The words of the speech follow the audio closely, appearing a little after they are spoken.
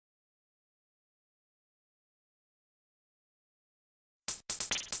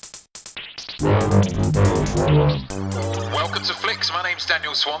Welcome to Flicks, my name's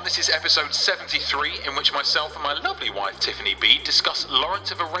Daniel Swan. This is episode 73, in which myself and my lovely wife Tiffany B discuss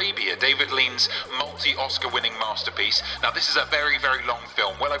Lawrence of Arabia, David Lean's multi-Oscar winning masterpiece. Now this is a very, very long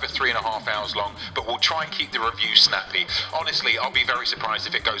film, well over 3.5 hours long, but we'll try and keep the review snappy. Honestly, I'll be very surprised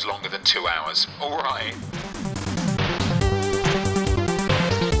if it goes longer than 2 hours. Alright.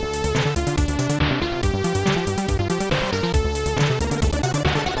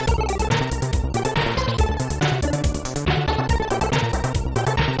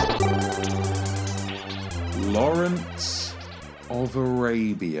 Lawrence of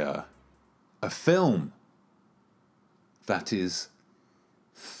Arabia, a film that is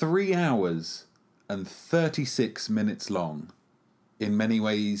 3 hours and 36 minutes long, in many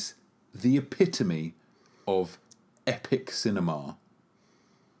ways the epitome of epic cinema.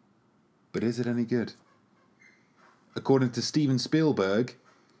 But is it any good? According to Steven Spielberg,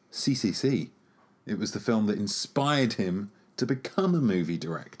 CCC, it was the film that inspired him to become a movie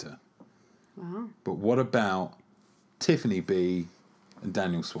director. Wow. But what about Tiffany B and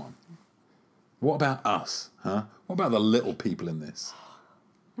Daniel Swan? What about us, huh? What about the little people in this?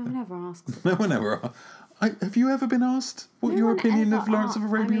 No one ever asks. No one ever asked. Have you ever been asked what your opinion of Lawrence of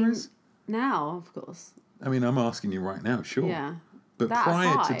Arabia is? Now, of course. I mean, I'm asking you right now, sure. Yeah. But That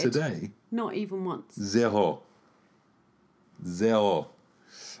prior aside, to today... Not even once. Zero. So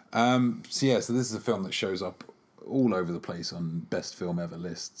this is a film that shows up all over the place on best film ever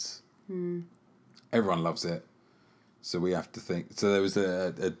lists. Everyone loves it. So we have to think. So there was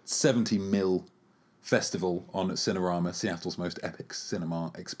a 70 mil festival on at Cinerama, Seattle's most epic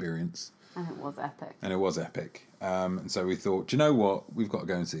cinema experience. And it was epic. And so we thought, do you know what? We've got to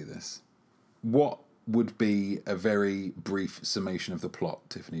go and see this. What would be a very brief summation of the plot,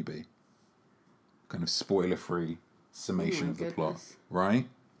 Tiffany B? Kind of spoiler-free summation of the plot, right?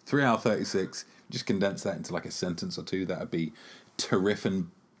 3 hour 36. Just condense that into like a sentence or two. That would be terrific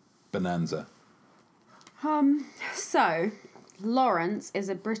bonanza. So, Lawrence is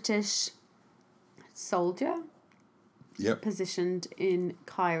a British soldier. Yep. Positioned in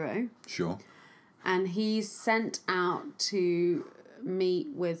Cairo. Sure. And he's sent out to meet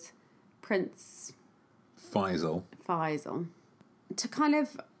with Prince Faisal. To kind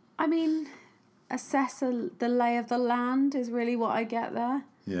of, assess the lay of the land is really what I get there.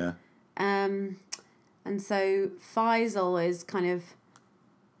 Yeah. And so Faisal is kind of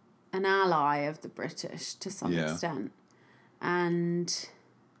an ally of the British to some extent. And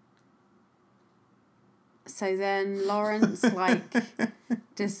so then Lawrence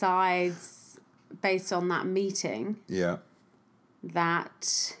decides, based on that meeting,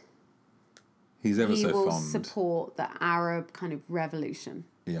 that he will support the Arab kind of revolution.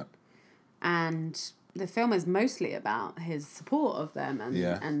 Yeah. And the film is mostly about his support of them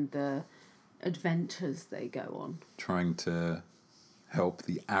and the adventures they go on. Trying to help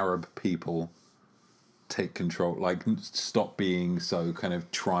the Arab people take control, stop being so kind of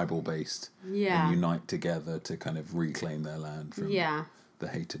tribal based and unite together to kind of reclaim their land from the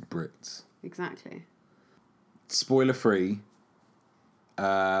hated Brits. Exactly. Spoiler free,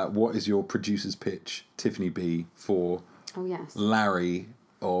 what is your producer's pitch, Tiffany B, for Larry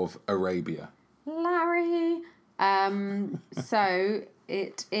of Arabia? Larry. So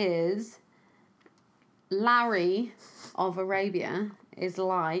it is Larry of Arabia is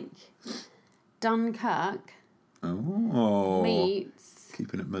like Dunkirk meets,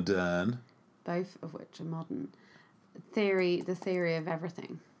 keeping it modern, both of which are modern, the theory of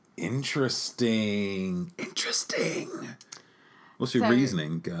everything. Interesting. What's your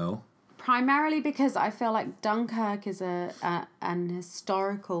reasoning, girl? Primarily because I feel like Dunkirk is an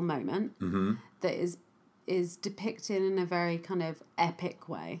historical moment that is depicted in a very kind of epic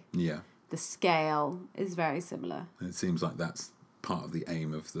way. Yeah. The scale is very similar. And it seems like that's part of the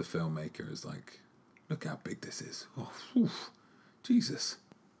aim of the filmmaker, is like, look how big this is. Oh, oof, Jesus.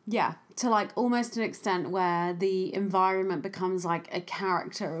 Yeah, to almost an extent where the environment becomes like a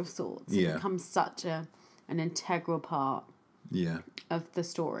character of sorts. It becomes such an integral part of the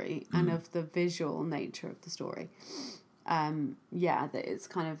story and of the visual nature of the story. That it's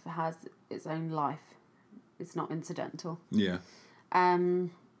kind of has its own life. It's not incidental. Yeah.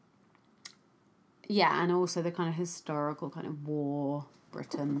 And also the kind of historical kind of war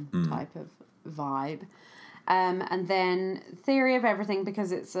Britain type of vibe. And then Theory of Everything,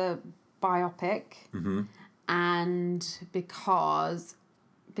 because it's a biopic and because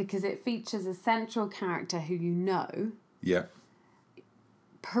it features a central character who you know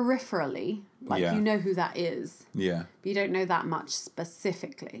peripherally, you know who that is. Yeah. But you don't know that much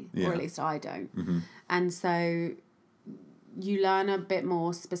specifically, or at least I don't. And so you learn a bit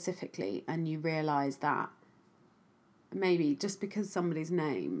more specifically and you realise that maybe just because somebody's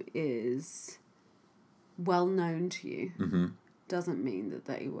name is well known to you doesn't mean that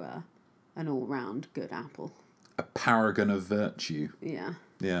they were an all-round good apple. A paragon of virtue. Yeah.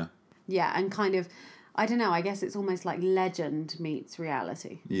 Yeah. Yeah, and kind of, I don't know, I guess it's almost like legend meets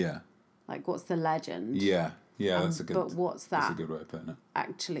reality. Yeah. Like, what's the legend? Yeah. Yeah, that's a good... But what's that? That's a good way of putting it.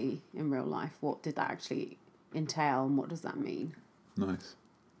 Actually, in real life, what did that actually entail and what does that mean? Nice.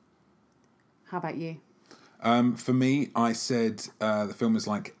 How about you? For me, I said the film is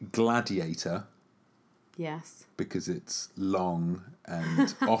like Gladiator. Yes. Because it's long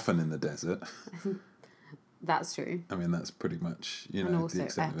and often in the desert. That's true. I mean, that's pretty much, you know, and also the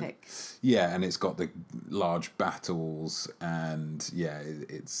extent epic. Of it. Yeah, and it's got the large battles and, yeah,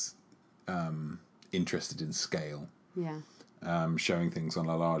 it's interested in scale. Yeah. Showing things on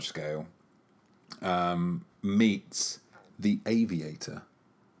a large scale. Meets The Aviator.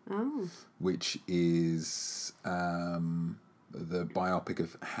 Oh. Which is the biopic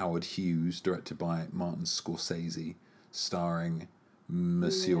of Howard Hughes, directed by Martin Scorsese, starring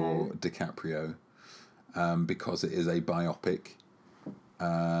Monsieur DiCaprio. Because it is a biopic.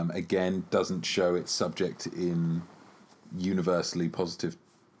 Again, doesn't show its subject in universally positive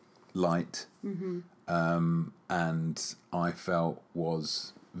light. And I felt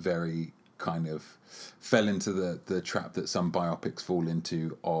was very kind of fell into the trap that some biopics fall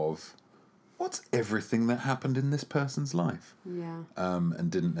into of what's everything that happened in this person's life. Yeah.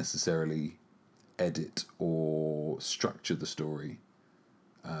 And didn't necessarily edit or structure the story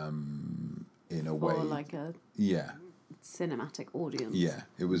in a way. Or like a cinematic audience. Yeah,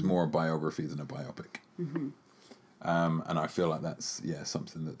 it was more a biography than a biopic. And I feel like that's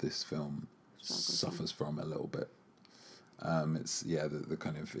something that this film suffers from a little bit. It's the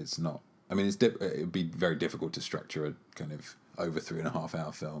kind of, it's not, I mean, it'd be very difficult to structure a kind of over 3.5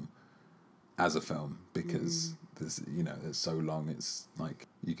 hour film as a film because there's, you know, it's so long. It's like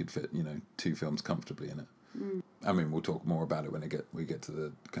you could fit, you know, 2 films comfortably in it. I mean, we'll talk more about it when we get to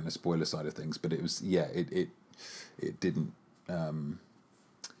the kind of spoiler side of things. But it was, it didn't kind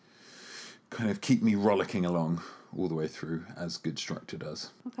of keep me rollicking along all the way through as good structure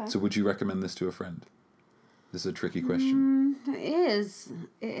does. Okay. So, would you recommend this to a friend? This is a tricky question. It is.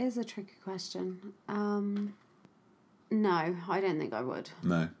 It is a tricky question. No, I don't think I would.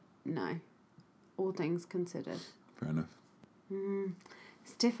 No. No. All things considered. Fair enough.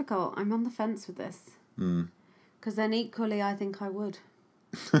 It's difficult. I'm on the fence with this. Because then equally, I think I would.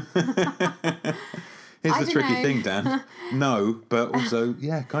 Here's the tricky thing, Dan. No, but also,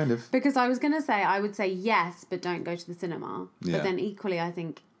 yeah, kind of. Because I was going to say, I would say yes, but don't go to the cinema. Yeah. But then equally, I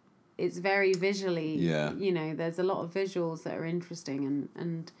think it's very visually, you know, there's a lot of visuals that are interesting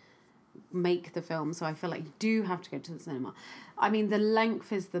and make the film. So I feel like you do have to go to the cinema. I mean, the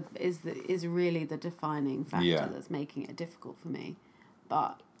length is really the defining factor that's making it difficult for me.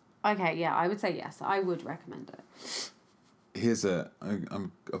 But, okay, yeah, I would say yes. I would recommend it. Here's I've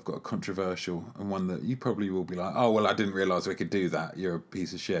got a controversial and one that you probably will be like, oh, well, I didn't realise we could do that. You're a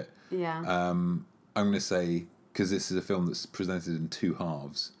piece of shit. Yeah. I'm going to say, because this is a film that's presented in 2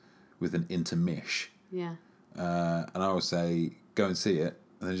 halves with an intermish. Yeah. And I would say, go and see it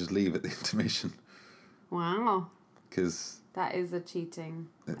and then just leave at the intermission. Wow. Because... that is a cheating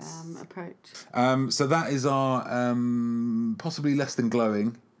approach. So that is our possibly less than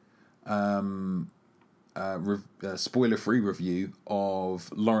glowing spoiler-free review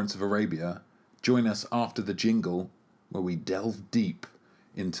of Lawrence of Arabia. Join us after the jingle where we delve deep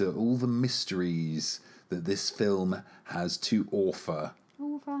into all the mysteries that this film has to offer.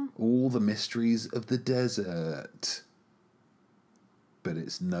 All the mysteries of the desert. But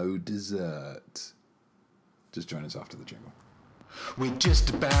it's no dessert. Just join us after the jingle. We're just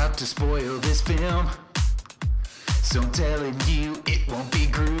about to spoil this film, so I'm telling you it won't be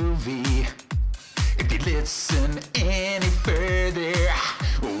groovy if you listen any further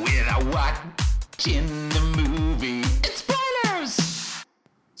without watching the movie. It's spoilers!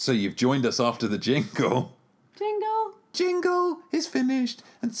 So you've joined us after the jingle. Jingle is finished,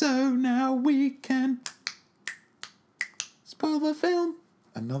 and so now we can spoil the film.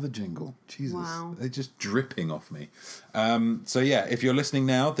 Another jingle. Jesus. Wow. They're just dripping off me. So yeah, if you're listening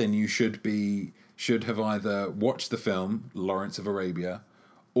now, then you should have either watched the film, Lawrence of Arabia,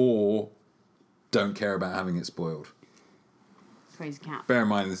 or don't care about having it spoiled. Crazy cat. Bear in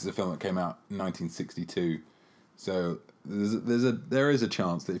mind, this is a film that came out in 1962. So there is a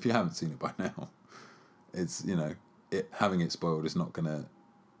chance that if you haven't seen it by now, it's, you know, having it spoiled is not going to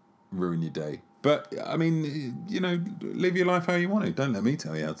ruin your day. But, I mean, you know, live your life how you want to. Don't let me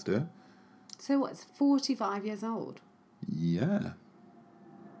tell you how to do it. So what's 45 years old? Yeah.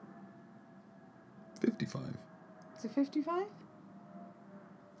 55. Is it 55?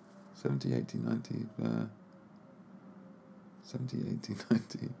 70, 80, 90, 70, 80,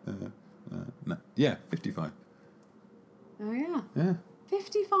 90, no. Yeah, 55. Oh, yeah. Yeah.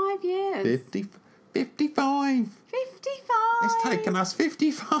 55 years. 55. 55! It's taken us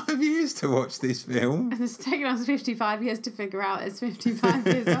 55 years to watch this film. It's taken us 55 years to figure out it's 55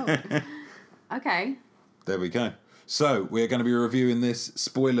 years old. Okay. There we go. So, we're going to be reviewing this,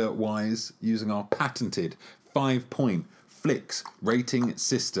 spoiler-wise, using our patented 5-point Flix rating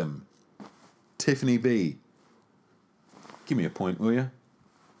system. Tiffany B, give me a point, will you?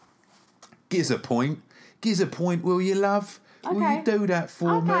 Giz a point. Giz a point, will you, love? Okay. Will you do that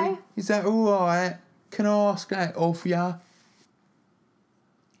for me? Is that all right? Can I ask that of you? Are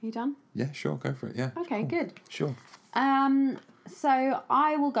you done? Yeah, sure, go for it, yeah. Okay, good. Sure. So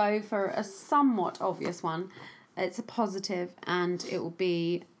I will go for a somewhat obvious one. It's a positive, and it will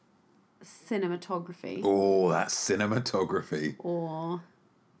be cinematography. Oh, that's cinematography. Or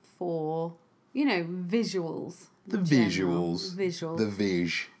for, visuals. The visuals. Visuals. The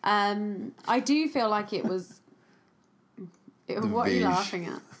vish. I do feel like it was... what are you laughing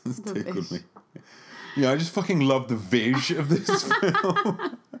at? The tickled me. Yeah, I just fucking love the vish of this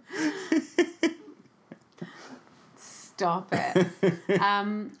film. Stop it.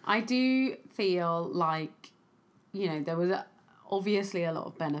 I do feel like, there was obviously a lot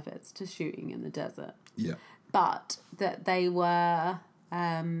of benefits to shooting in the desert. Yeah. But that they were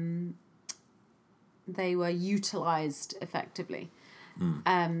utilised effectively.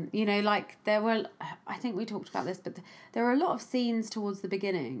 There were, I think we talked about this, but there were a lot of scenes towards the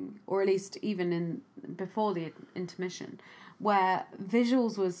beginning, or at least even before the intermission, where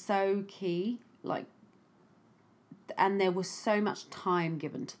visuals was so key, and there was so much time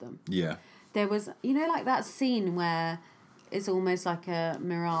given to them. Yeah. There was, that scene where it's almost like a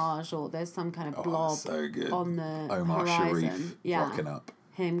mirage, or there's some kind of blob so good. on the Omar horizon. Sharif rocking up.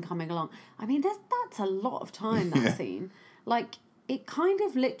 Him coming along. I mean, that's a lot of time, that scene. It kind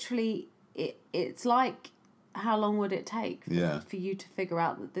of literally, it's like, how long would it take for you to figure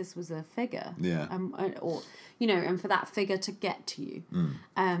out that this was a figure? Yeah. And for that figure to get to you. Mm.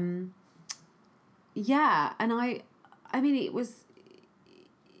 And I mean,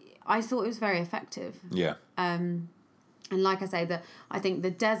 I thought it was very effective. Yeah. And like I say, I think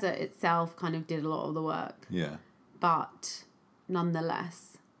the desert itself kind of did a lot of the work. Yeah. But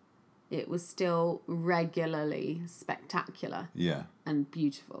nonetheless, it was still regularly spectacular. Yeah. And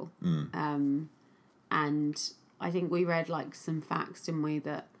beautiful. Mm. And I think we read some facts, didn't we,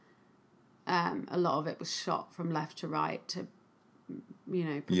 that a lot of it was shot from left to right to,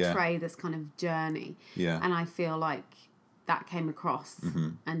 portray this kind of journey. Yeah. And I feel like that came across,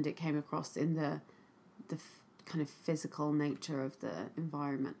 and it came across in the kind of physical nature of the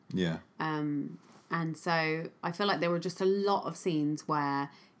environment. Yeah. And so I feel like there were just a lot of scenes where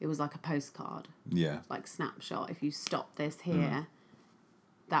it was like a postcard. Yeah. Like snapshot. If you stop this here,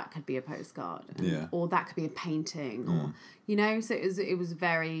 that could be a postcard. Yeah. Or that could be a painting. Or, so it was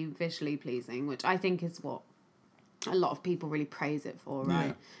very visually pleasing, which I think is what a lot of people really praise it for, right?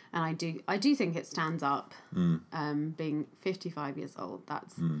 Yeah. And I do think it stands up. Being 55 years old,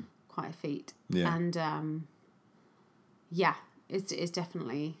 that's quite a feat. Yeah. And it was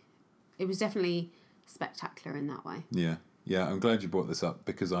definitely spectacular in that way. Yeah. Yeah, I'm glad you brought this up,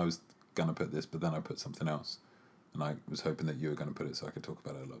 because I was going to put this, but then I put something else. And I was hoping that you were going to put it so I could talk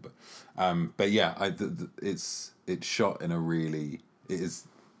about it a little bit. But yeah, it's shot in it is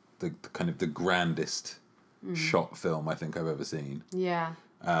the kind of the grandest shot film I think I've ever seen. Yeah.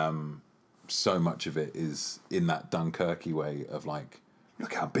 So much of it is in that Dunkirky way of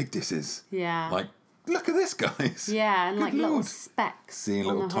look how big this is. Yeah. Look at this, guys. Yeah, and Good little Lord. specks. Seeing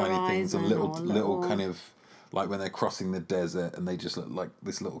on little the tiny things and horizon, little kind of when they're crossing the desert, and they just look like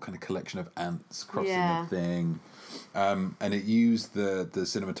this little kind of collection of ants crossing the thing. And it used the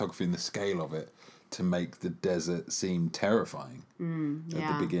cinematography and the scale of it to make the desert seem terrifying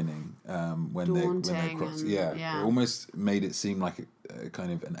at the beginning. When they cross. It almost made it seem like a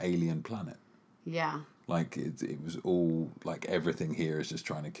kind of an alien planet. Yeah. It was all everything here is just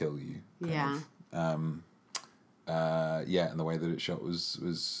trying to kill you. And the way that it shot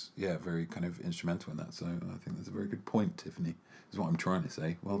was very kind of instrumental in that. So I think that's a very good point, Tiffany, is what I'm trying to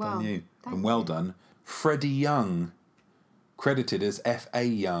say. Well done, you. And well done, Freddie Young, credited as F.A.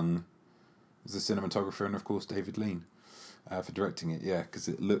 Young, as the cinematographer, and of course David Lean for directing it. Yeah, because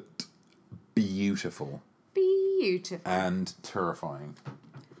it looked beautiful. And terrifying.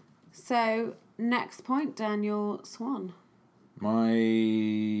 So, next point, Daniel Swan.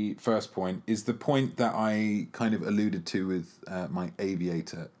 My first point is the point that I kind of alluded to with my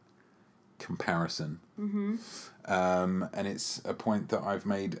Aviator comparison. Mm-hmm. And it's a point that I've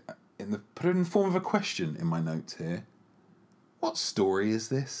made put it in the form of a question in my notes here. What story is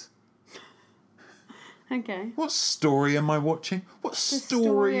this? Okay. What story am I watching? What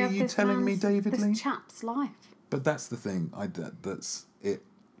story are you telling me, David Lee? This chap's life. But that's the thing. That's it.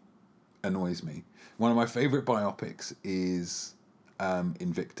 Annoys me. One of my favourite biopics is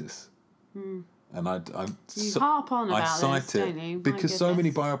Invictus. And you harp on about this, don't you? Because so many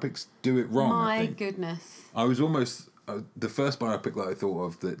biopics do it wrong. My goodness. I was almost the first biopic that I thought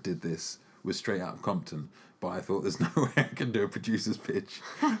of that did this was Straight Outta Compton. But I thought there's no way I can do a producer's pitch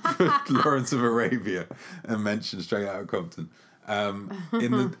for Lawrence of Arabia and mention Straight Outta Compton.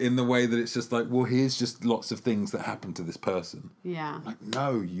 In the way that it's just like, well, here's just lots of things that happen to this person. Yeah. Like,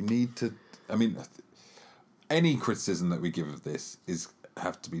 no, you need to. I mean, any criticism that we give of this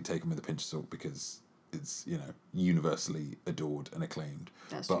have to be taken with a pinch of salt because it's universally adored and acclaimed.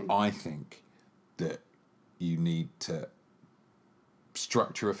 That's but true. I think that you need to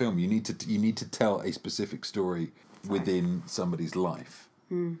structure a film. You need to tell a specific story within somebody's life.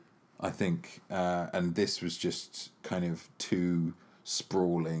 I think, and this was just kind of too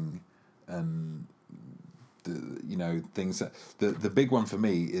sprawling, and things that the big one for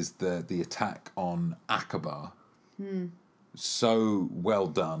me is the attack on Aqaba. So well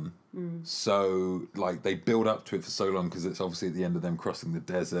done. So like they build up to it for so long because it's obviously at the end of them crossing the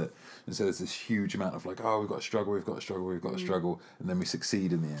desert, and so there's this huge amount of like, oh, we've got to struggle, and then we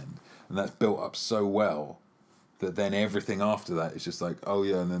succeed in the end, and that's built up so well that then everything after that is just like, oh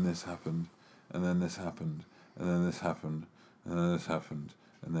yeah, and then this happened, and then this happened, and then this happened, and then this happened,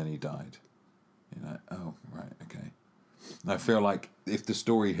 and then he died. Oh right, okay. And I feel like if the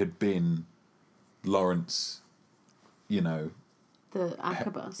story had been Lawrence, the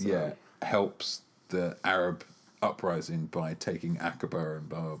Aqaba story. Helps the Arab uprising by taking Aqaba and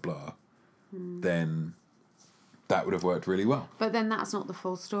blah, blah, blah, then that would have worked really well. But then that's not the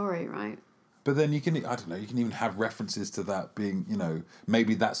full story, right? But then you can even have references to that being,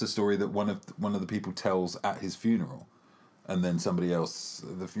 maybe that's a story that one of the people tells at his funeral. And then somebody else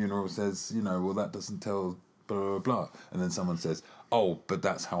at the funeral says, well, that doesn't tell blah, blah, blah. And then someone says, oh, but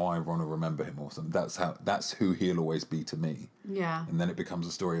that's how I want to remember him or something. That's who he'll always be to me. Yeah. And then it becomes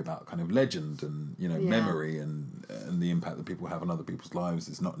a story about kind of legend and, memory and the impact that people have on other people's lives.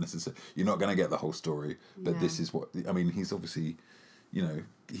 It's not necessarily, you're not going to get the whole story, but this is what, he's obviously,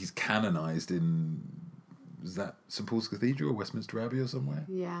 he's canonized in, is that St. Paul's Cathedral or Westminster Abbey or somewhere?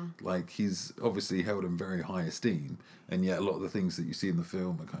 Yeah. Like, he's obviously held in very high esteem, and yet a lot of the things that you see in the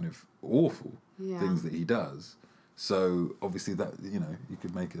film are kind of awful things that he does. So obviously that, you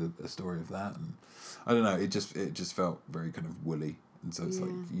could make a story of that, and I don't know, it just felt very kind of woolly, and so it's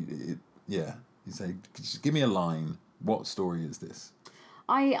like, you say, just give me a line. What story is this?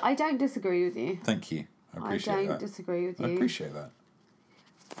 I don't disagree with you. Thank you. I appreciate that. I don't disagree with you. I appreciate that.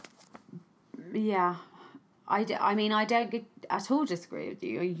 Yeah. I don't at all disagree with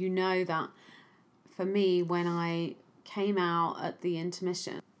you. You know that for me, when I came out at the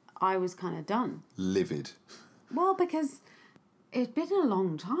intermission, I was kind of done. Livid. Well, because it'd been a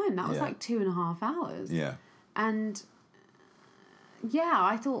long time. That was like 2.5 hours. Yeah. And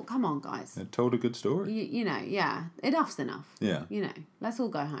I thought, come on, guys. It told a good story. Enough's enough. Yeah. Let's all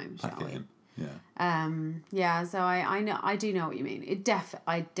go home, shall we? Yeah. So I do know what you mean.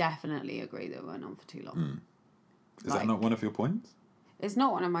 I definitely agree that it went on for too long. Is that not one of your points? It's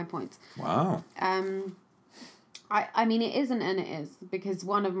not one of my points. Wow. I mean, it isn't and it is, because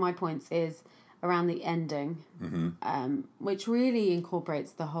one of my points is around the ending, which really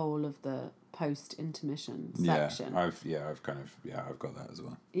incorporates the whole of the post-intermission section. I've got that as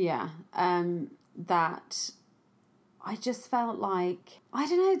well. Yeah. That I just felt like, I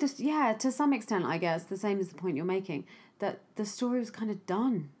don't know, this, to some extent, I guess, the same as the point you're making, that the story was kind of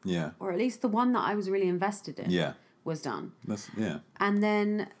done. Yeah. Or at least the one that I was really invested in was done. And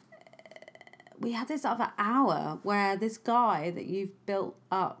then we had this other hour where this guy that you've built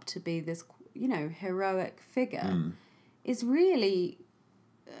up to be this, heroic figure is really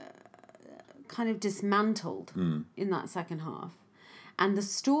kind of dismantled in that second half. And the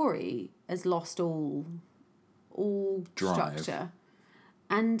story has lost all drive. Structure.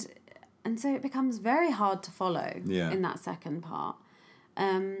 And so it becomes very hard to follow in that second part.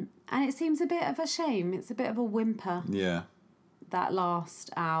 And it seems a bit of a shame. It's a bit of a whimper. Yeah. That last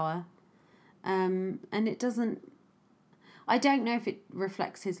hour. And it doesn't... I don't know if it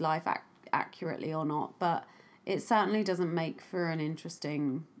reflects his life accurately or not, but it certainly doesn't make for an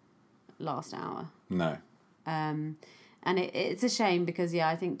interesting last hour. No. And it's a shame because,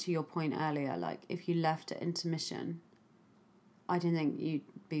 I think to your point earlier, like, if you left at intermission, I don't think you'd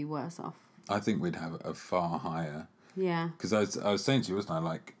be worse off. I think we'd have a far higher... Yeah. Because I was saying to you, wasn't I,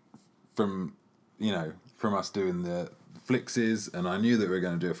 like, from us doing the Flixes, and I knew that we were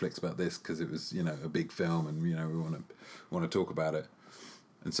going to do a Flix about this because it was, a big film and, we want to talk about it.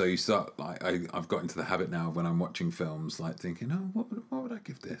 And so you start, like, I've got into the habit now of when I'm watching films, like, thinking, what would I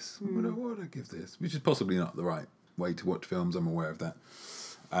give this? What would I give this? Which is possibly not the right way to watch films, I'm aware of that.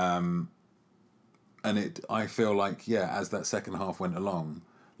 And I feel like, as that second half went along,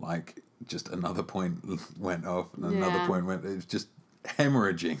 like, just another point went off and another point went, it was just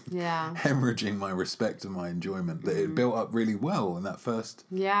hemorrhaging my respect and my enjoyment, that it built up really well in that first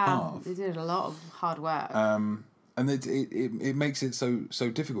half. They did a lot of hard work. And it makes it so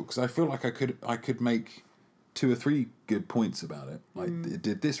difficult, because I feel like I could make 2 or 3 good points about it. Like, it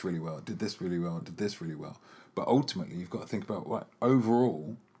did this really well, it did this really well, it did this really well. But ultimately, you've got to think about what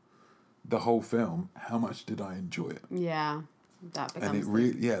overall, the whole film, how much did I enjoy it? Yeah, that becomes and it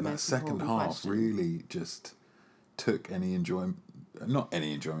really, that second half question. Really just took any enjoyment. Not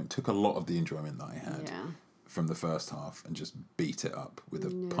any enjoyment. Took a lot of the enjoyment that I had from the first half and just beat it up with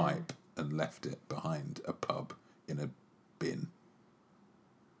a pipe and left it behind a pub in a bin.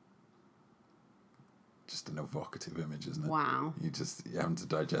 Just an evocative image, isn't it? Wow. You're having to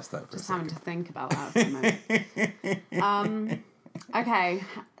digest that for just a second. Having to think about that for a moment. Okay,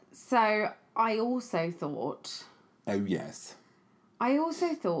 so I also thought... Oh, yes. I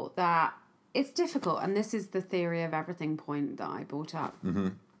also thought that it's difficult, and this is the theory of everything point that I brought up. Mm-hmm.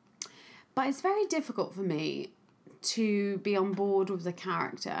 But it's very difficult for me to be on board with the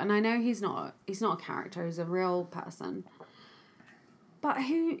character. And I know he's not a character, he's a real person. But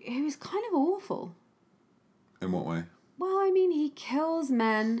who's kind of awful. In what way? Well, I mean, he kills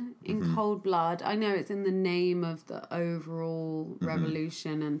men in cold blood. I know it's in the name of the overall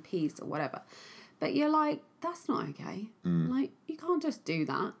revolution and peace or whatever. But you're like, that's not okay. Like, you can't just do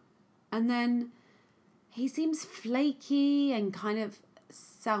that. And then he seems flaky and kind of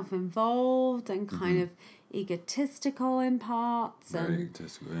self-involved and kind of egotistical in parts. Very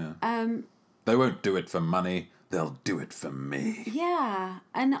egotistical, yeah. They won't do it for money. They'll do it for me. Yeah.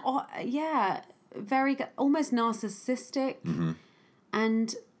 And, very almost narcissistic.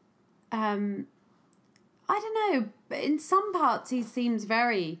 And I don't know, but in some parts he seems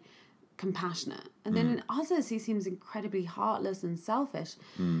very compassionate, and then in others he seems incredibly heartless and selfish.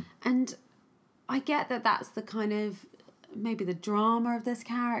 And I get that that's the kind of maybe the drama of this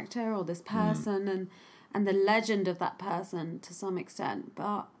character or this person and the legend of that person to some extent,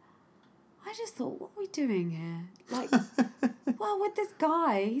 but I just thought, what are we doing here? Like, well, with this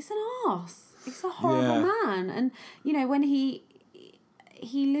guy, he's an arse. He's a horrible man. And, when he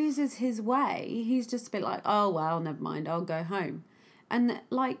loses his way, he's just a bit like, oh, well, never mind, I'll go home. And,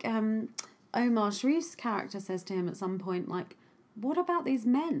 like, Omar Sharif's character says to him at some point, like, what about these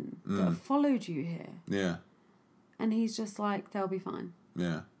men that have followed you here? Yeah. And he's just like, they'll be fine.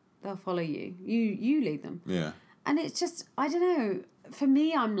 Yeah. They'll follow you. You lead them. Yeah. And it's just, I don't know, for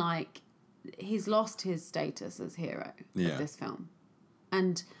me, I'm like, he's lost his status as hero of this film.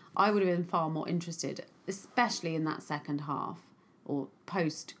 And I would have been far more interested, especially in that second half or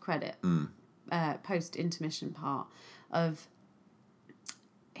post-credit, post-intermission part of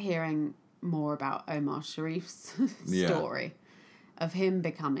hearing more about Omar Sharif's story, of him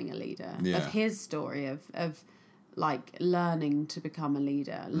becoming a leader, of his story of like learning to become a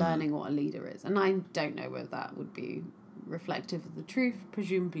leader, learning what a leader is. And I don't know whether that would be reflective of the truth,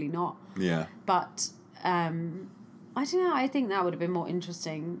 presumably not. Yeah. But I don't know, I think that would have been more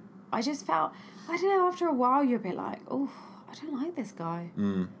interesting. I just felt, I don't know, after a while you're a bit like, oh, I don't like this guy.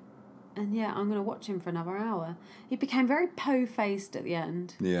 And I'm going to watch him for another hour. He became very po-faced at the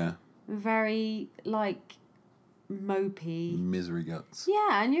end. Yeah. Very, like, mopey. Misery guts.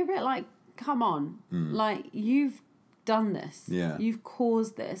 Yeah, and you're a bit like, come on. Like, you've done this. Yeah. You've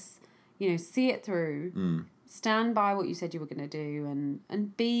caused this. See it through. Stand by what you said you were going to do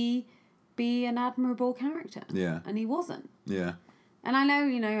and be an admirable character. Yeah. And he wasn't. Yeah. And I know,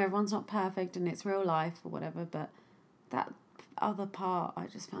 everyone's not perfect and it's real life or whatever, but that other part, I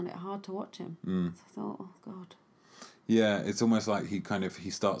just found it hard to watch him. So I thought, oh, God. Yeah, it's almost like he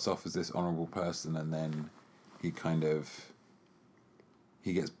starts off as this honourable person and then he gets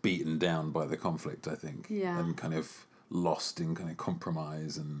beaten down by the conflict, I think. Yeah. And kind of lost in kind of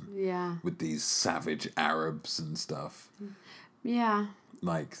compromise and with these savage Arabs and stuff. Yeah.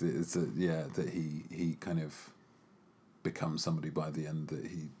 Like, that he kind of becomes somebody by the end that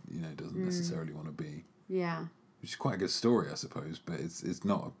he, doesn't necessarily want to be. Yeah. Which is quite a good story, I suppose, but it's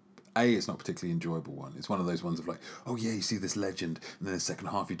not it's not a particularly enjoyable one. It's one of those ones of like, oh yeah, you see this legend, and then the second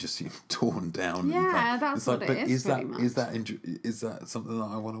half you just see him torn down. Yeah, that's what it is. Is that something that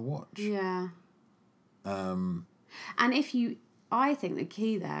I want to watch? Yeah. And I think the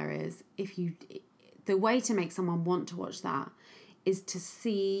key there is the way to make someone want to watch that is to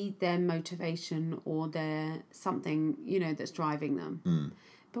see their motivation or their something, that's driving them.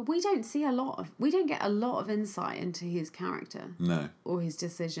 But we don't get a lot of insight into his character. No. Or his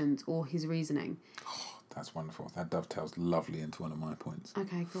decisions or his reasoning. Oh, that's wonderful. That dovetails lovely into one of my points.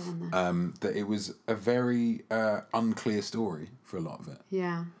 Okay, go on then. That it was a very unclear story for a lot of it.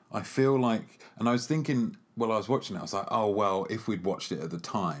 Yeah. I feel like, and I was thinking while I was watching it, I was like, oh, well, if we'd watched it at the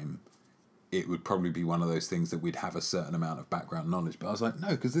time, it would probably be one of those things that we'd have a certain amount of background knowledge. But I was like, no,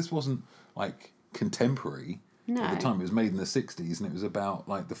 because this wasn't like contemporary. No. At the time, it was made in the 60s, and it was about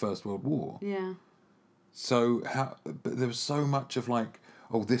like the First World War. Yeah. So but there was so much of like,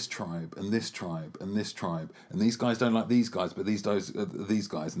 oh, this tribe and this tribe and this tribe, and these guys don't like these guys, but these guys are these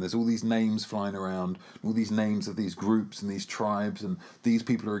guys, and there's all these names flying around, all these names of these groups and these tribes, and these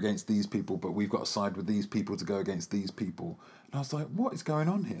people are against these people, but we've got to side with these people to go against these people. And I was like, what is going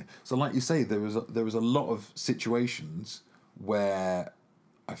on here? So, like you say, there was a lot of situations where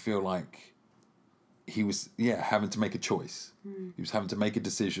I feel like he was having to make a choice. He was having to make a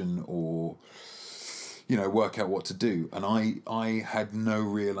decision or work out what to do, and I had no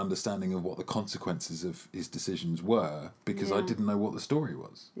real understanding of what the consequences of his decisions were because I didn't know what the story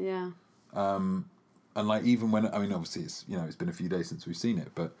was. Yeah. And like even when obviously it's it's been a few days since we've seen it,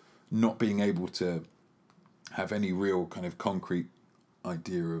 but not being able to have any real kind of concrete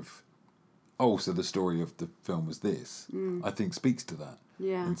idea of so the story of the film was this, I think speaks to that.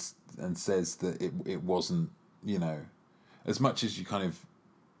 Yeah. And says that it wasn't, as much as you kind of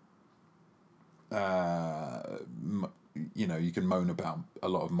you can moan about a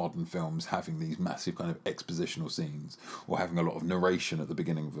lot of modern films having these massive kind of expositional scenes or having a lot of narration at the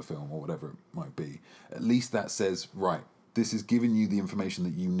beginning of a film or whatever it might be. At least that says, right, this is giving you the information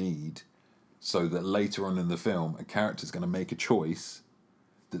that you need so that later on in the film a character's going to make a choice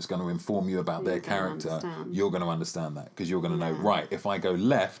that's going to inform you about their character. You're going to understand that because you're going to know, right, if I go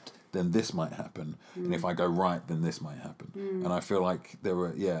left, then this might happen, and if I go right, then this might happen. And I feel like there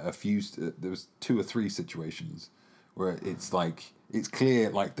were there was 2 or 3 situations where it's like it's clear,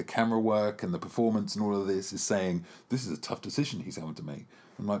 like the camera work and the performance and all of this is saying this is a tough decision he's having to make.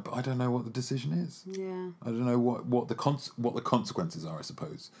 I'm like, but I don't know what the decision is. Yeah. I don't know what the consequences are, I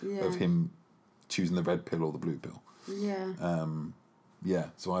suppose, of him choosing the red pill or the blue pill. Yeah.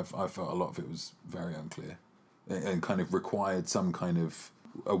 So I felt a lot of it was very unclear and kind of required some kind of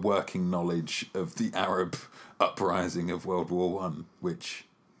a working knowledge of the Arab uprising of World War One, which,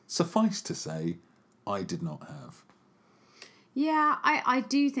 suffice to say, I did not have. Yeah, I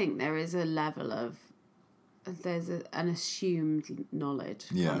do think there is a level of an assumed knowledge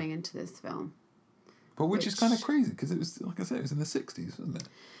coming into this film. But which is kind of crazy because it was, like I said, it was in the 60s, wasn't it?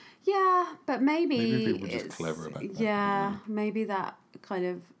 Yeah, but maybe people were just clever about that. Yeah, maybe that kind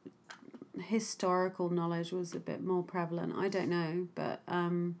of historical knowledge was a bit more prevalent. I don't know, but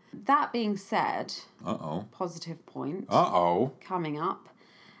that being said, positive point. Coming up.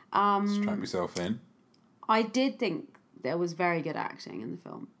 Strap yourself in. I did think there was very good acting in the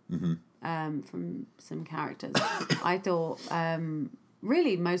film. From some characters. I thought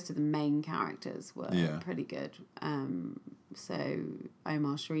really most of the main characters were pretty good. So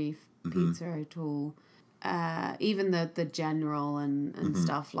Omar Sharif, Peter O'Toole, even the general and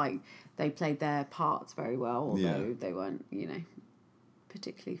stuff, like they played their parts very well, although they weren't,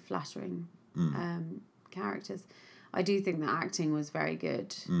 particularly flattering characters. I do think the acting was very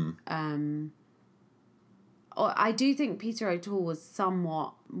good. I do think Peter O'Toole was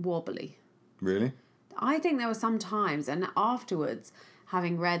somewhat wobbly. Really? I think there were some times, and afterwards,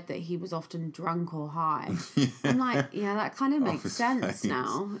 having read that he was often drunk or high, I'm like, that kind of makes sense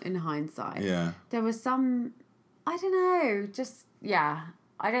now in hindsight. Yeah. There was some, I don't know,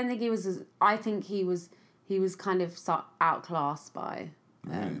 I don't think he was. I think he was kind of outclassed by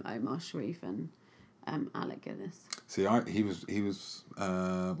Omar Sharif and Alec Guinness. See, he was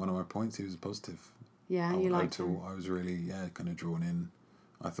one of my points. He was positive. Yeah, you liked him. I was really kind of drawn in.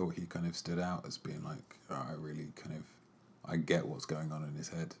 I thought he kind of stood out as being like, I get what's going on in his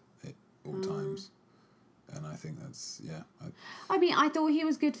head at all times. And I think that's, I mean, I thought he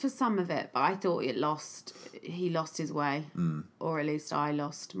was good for some of it, but I thought he lost his way. Or at least I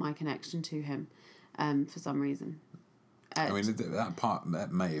lost my connection to him for some reason. That part,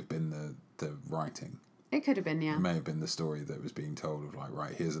 that may have been the writing. It could have been, yeah. It may have been the story that was being told of like,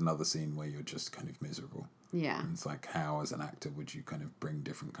 right, here's another scene where you're just kind of miserable. Yeah. And it's like, how as an actor would you kind of bring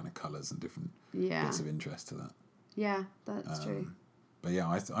different kind of colours and different Yeah. bits of interest to that? Yeah, that's true. But yeah,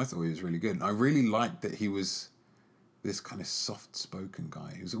 I thought he was really good. And I really liked that he was this kind of soft-spoken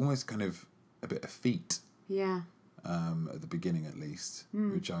guy. He was almost kind of a bit effete. Yeah. At the beginning, at least,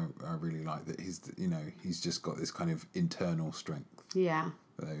 which I really like, that he's just got this kind of internal strength. Yeah.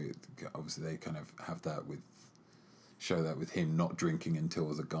 Obviously, they kind of have that show that with him not drinking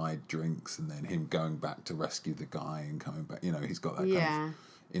until the guy drinks, and then him going back to rescue the guy and coming back. He's got that kind of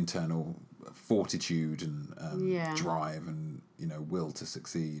internal fortitude and drive and will to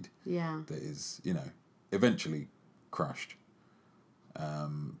succeed. Yeah. That is eventually crushed.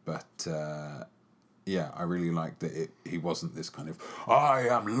 But I really liked that he wasn't this kind of, I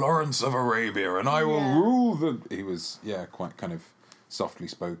am Lawrence of Arabia and I will rule the... He was, quite kind of softly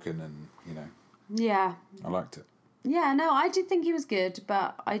spoken and, Yeah. I liked it. Yeah, no, I did think he was good,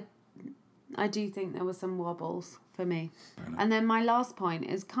 but I do think there were some wobbles for me. And then my last point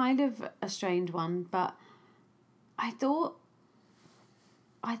is kind of a strange one, but I thought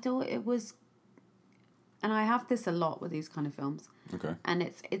it was... And I have this a lot with these kind of films. Okay. And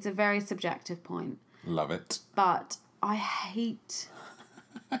it's a very subjective point. Love it. But I hate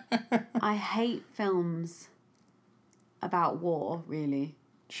films about war, really.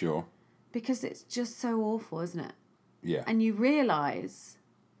 Sure. Because it's just so awful, isn't it? Yeah. And you realise,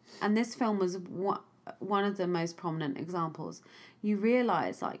 and this film was one of the most prominent examples, you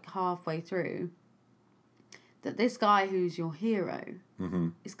realise, like, halfway through, that this guy who's your hero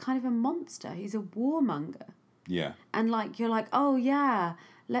is kind of a monster. He's a warmonger. Yeah. And, like, you're like, oh, yeah,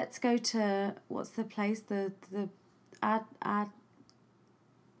 let's go to, what's the place? The Aqaba.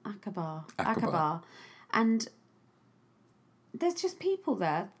 And there's just people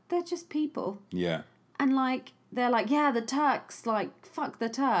there. They're just people. Yeah. And, like, they're like, yeah, the Turks, like, fuck the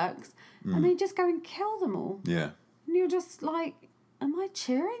Turks. And they just go and kill them all. Yeah. And you're just like, am I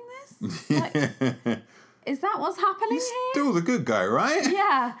cheering this? Like, is that what's happening here? Still the good guy, right?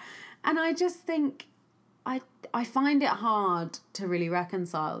 Yeah. And I just think, I find it hard to really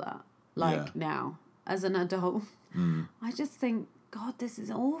reconcile that, like, now, as an adult. I just think, God, this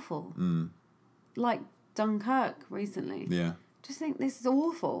is awful. Like Dunkirk recently. Yeah. Just think this is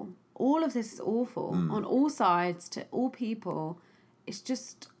awful. All of this is awful on all sides, to all people. It's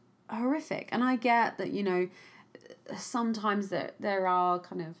just horrific. And I get that, sometimes there are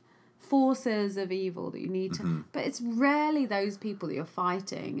kind of forces of evil that you need to... But it's rarely those people that you're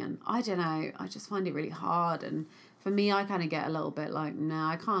fighting. And I don't know, I just find it really hard. And for me, I kind of get a little bit like, no,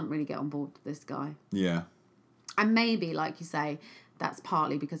 I can't really get on board with this guy. Yeah. And maybe, like you say, that's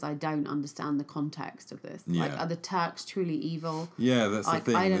partly because I don't understand the context of this. Yeah. Like, are the Turks truly evil? Yeah, that's the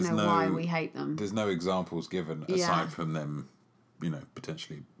thing. I don't know why we hate them. There's no examples given aside from them,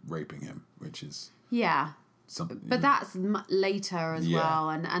 potentially raping him, which is... Yeah. Something, but that's later as well.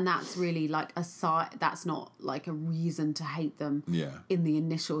 And that's really like that's not like a reason to hate them in the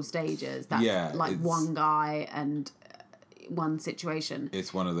initial stages. That's like one guy and one situation.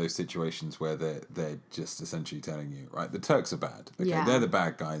 It's one of those situations where they're just essentially telling you, right, the Turks are bad. Okay, they're the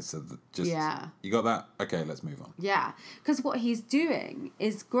bad guys. So you got that? Okay, let's move on. Yeah, because what he's doing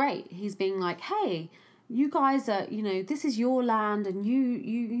is great. He's being like, hey, you guys are, this is your land, and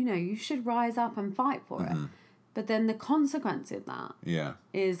you should rise up and fight for it. But then the consequence of that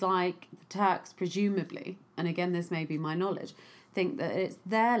is like the Turks presumably, and again this may be my knowledge, think that it's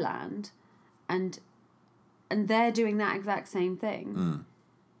their land, and they're doing that exact same thing.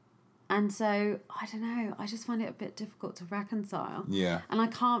 And so, I don't know, I just find it a bit difficult to reconcile. Yeah. And I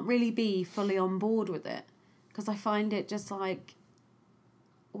can't really be fully on board with it, because I find it just like,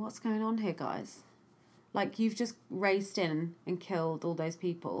 what's going on here, guys? Like, you've just raced in and killed all those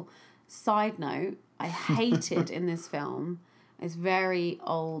people. Side note, I hated in this film, it's very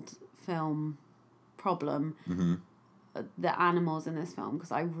old film problem, the animals in this film,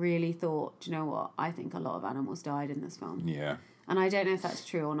 because I really thought, do you know what? I think a lot of animals died in this film. Yeah. And I don't know if that's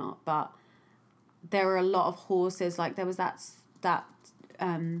true or not, but there were a lot of horses. Like, there was that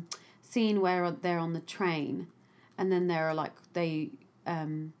scene where they're on the train, and then there are like, they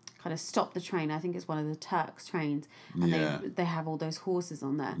kind of stop the train. I think it's one of the Turks' trains, and they have all those horses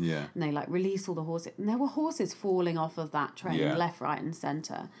on there. Yeah. And they like release all the horses, and there were horses falling off of that train, left, right, and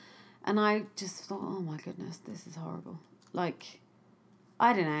centre. And I just thought, oh my goodness, this is horrible. Like,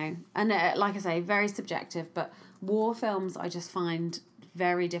 I don't know. And like I say, very subjective, but war films I just find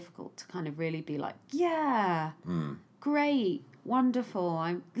very difficult to kind of really be like, great,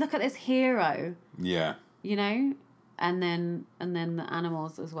 wonderful. Look at this hero. Yeah. And then the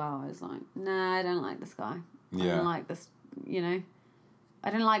animals as well. I was like, nah, I don't like this guy. I don't like this, I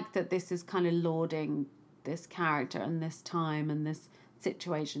don't like that this is kind of lauding this character and this time and this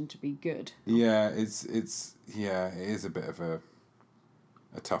situation to be good. Yeah, it is a bit of a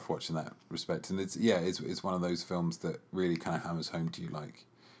tough watch in that respect, and it's one of those films that really kind of hammers home to you, like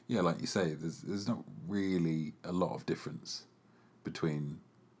you say, there's not really a lot of difference between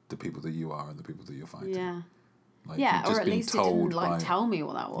the people that you are and the people that you're fighting. Yeah. Like, yeah, or at least it didn't tell me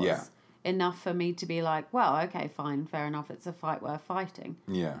what that was. Enough for me to be like, well, okay, fine, fair enough, it's a fight worth fighting.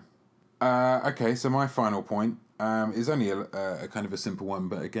 Yeah. Okay, so my final point is only a kind of a simple one,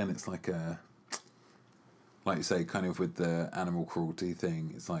 but again, it's like you say, kind of with the animal cruelty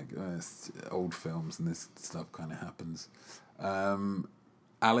thing, it's like it's old films and this stuff kind of happens.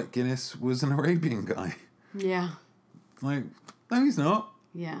 Alec Guinness was an Arabian guy. Yeah. Like, no, he's not.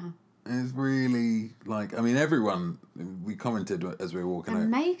 Yeah. It's really, like, I mean, everyone, we commented as we were walking out.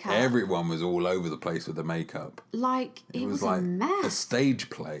 Makeup. Everyone was all over the place with the makeup. Like, it was like a mess. a stage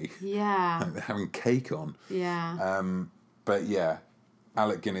play. Yeah. Like they're having cake on. Yeah. But yeah,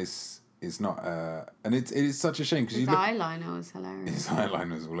 Alec Guinness is not, and it is such a shame. His eyeliner was hilarious. His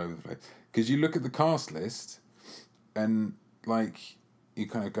eyeliner was all over the place. Because you look at the cast list, and, like, you're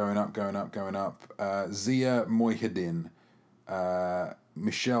kind of going up. Zia Mohiuddin,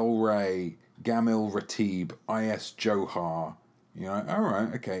 Michelle Ray, Gamil Ratib, I.S. Johar. You know, all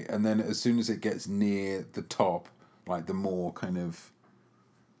right, okay. And then as soon as it gets near the top, like the more kind of,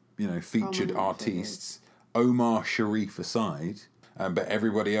 featured artists, Omar Sharif aside, but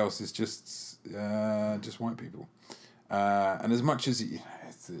everybody else is just white people. And as much as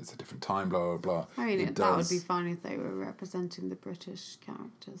it's a different time, blah, blah, blah. I mean, that would be fine if they were representing the British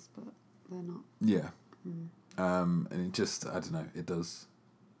characters, but they're not. Yeah. And it just, I don't know, it does,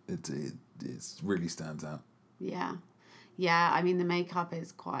 it really stands out. Yeah. Yeah, I mean, the makeup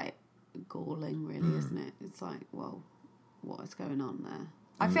is quite galling, really, isn't it? It's like, well, what is going on there?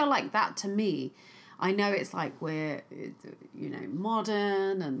 I feel like that, to me, I know it's like we're,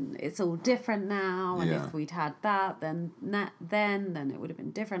 modern and it's all different now, and if we'd had that, then it would have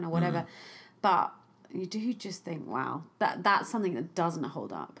been different or whatever. But you do just think, wow, that's something that doesn't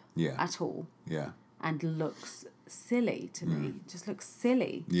hold up at all. Yeah. And looks silly to me. Just looks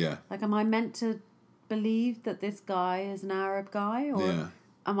silly. Yeah. Like, am I meant to believe that this guy is an Arab guy? Or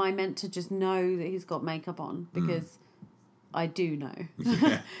am I meant to just know that he's got makeup on? Because I do know.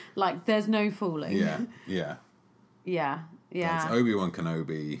 Yeah. Like, there's no fooling. Yeah. Yeah. Yeah. Yeah. That's Obi-Wan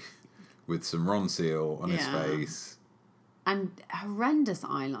Kenobi with some Ron Seal on his face. And horrendous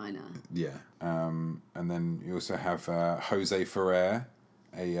eyeliner. Yeah. And then you also have Jose Ferrer,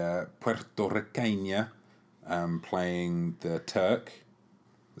 a Puerto Ricaña, playing the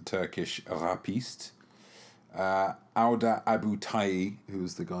Turkish rapiste. Auda Abu Tai, who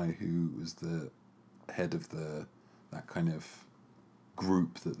was the guy who was the head of that kind of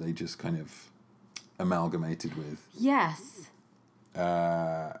group that they just kind of amalgamated with. Yes.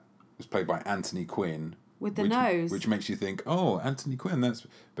 Was played by Anthony Quinn. With the nose. Which makes you think, oh, Anthony Quinn,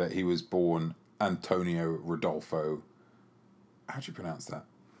 but he was born Antonio Rodolfo. How do you pronounce that?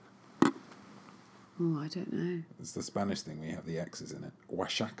 Oh, I don't know. It's the Spanish thing where you have the X's in it.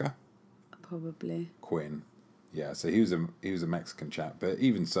 Oaxaca? Probably. Quinn. Yeah, so he was a Mexican chap, but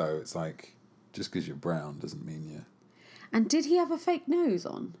even so, it's like, just because you're brown doesn't mean you're... And did he have a fake nose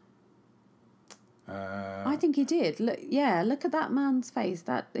on? I think he did. Look at that man's face.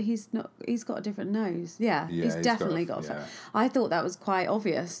 He's got a different nose. Yeah, he's definitely got a I thought that was quite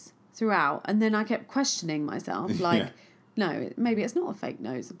obvious throughout, and then I kept questioning myself, like, no, maybe it's not a fake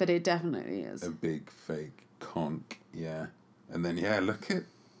nose, but it definitely is. A big fake conch, yeah. And then look at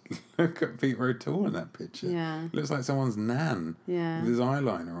Peter O'Toole in that picture. Yeah, looks like someone's nan. Yeah, with his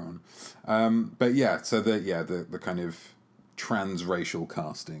eyeliner on. But yeah, so the kind of transracial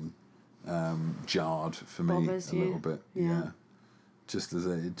casting jarred for me a little bit. Yeah. Just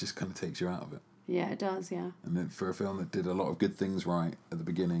it just kind of takes you out of it. Yeah, it does. Yeah. And then for a film that did a lot of good things right at the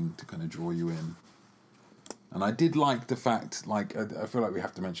beginning to kind of draw you in. And I did like the fact, like, I feel like we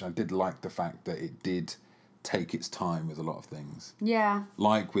have to mention, I did like the fact that it did take its time with a lot of things. Yeah.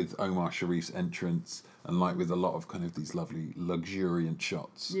 Like with Omar Sharif's entrance, and like with a lot of kind of these lovely luxuriant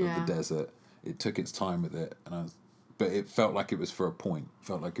shots of the desert. It took its time with it, but it felt like it was for a point.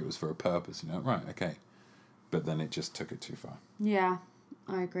 Felt like it was for a purpose, right, okay. But then it just took it too far. Yeah,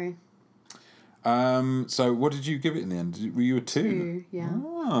 I agree. So what did you give it in the end? Were you a 2? 2, yeah.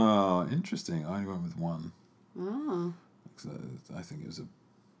 Oh, interesting. I only went with 1. Oh. I think it was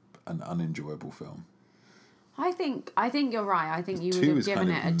an unenjoyable film. I think you're right. I think you would have given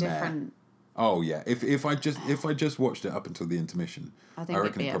it a different... Oh yeah, if I just watched it up until the intermission, I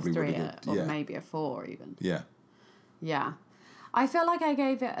reckon it probably would have been or maybe a 4 even. Yeah. Yeah, I feel like I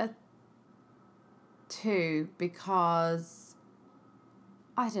gave it a 2 because,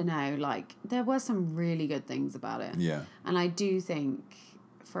 I don't know, like, there were some really good things about it. Yeah. And I do think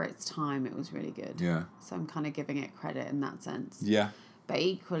for its time it was really good. Yeah. So I'm kind of giving it credit in that sense. Yeah. But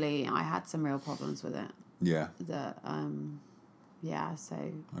equally, I had some real problems with it. Yeah. That, so...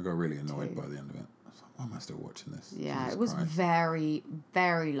 I got really annoyed by the end of it. I was like, why am I still watching this? Yeah, Jesus it was Christ. very,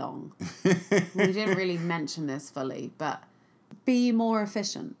 very long. We didn't really mention this fully, but be more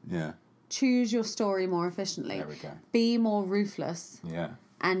efficient. Yeah. Choose your story more efficiently. There we go. Be more ruthless. Yeah.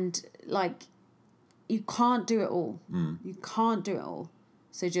 And, like, you can't do it all. You can't do it all.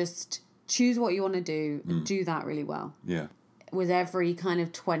 So just choose what you want to do and do that really well. Yeah. With every kind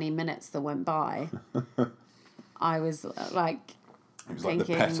of 20 minutes that went by, I was like, it was thinking, like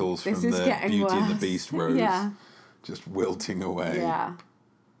the petals from this is the getting Beauty worse. and the Beast rose. Yeah. Just wilting away. Yeah.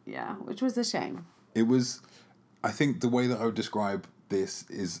 Yeah, which was a shame. It was, I think the way that I would describe this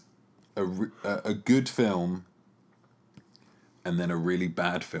is a good film and then a really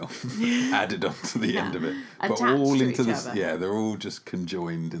bad film added on to the end of it. But Attached all to into each this, other. yeah, they're all just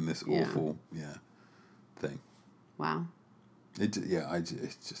conjoined in this awful, thing. Wow. I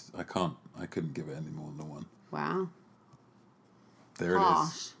couldn't give it any more than 1. Wow. There it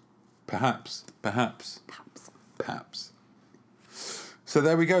is. Perhaps. So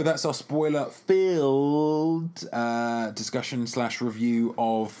there we go. That's our spoiler-filled discussion/review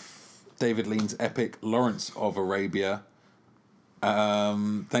of David Lean's epic Lawrence of Arabia.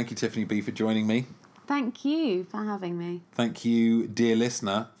 Thank you, Tiffany B, for joining me. Thank you for having me. Thank you, dear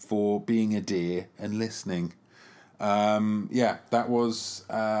listener, for being a dear and listening. That was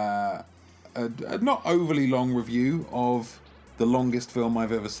a not overly long review of the longest film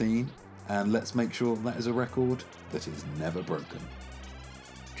I've ever seen. And let's make sure that is a record that is never broken.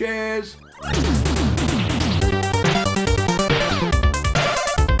 Cheers!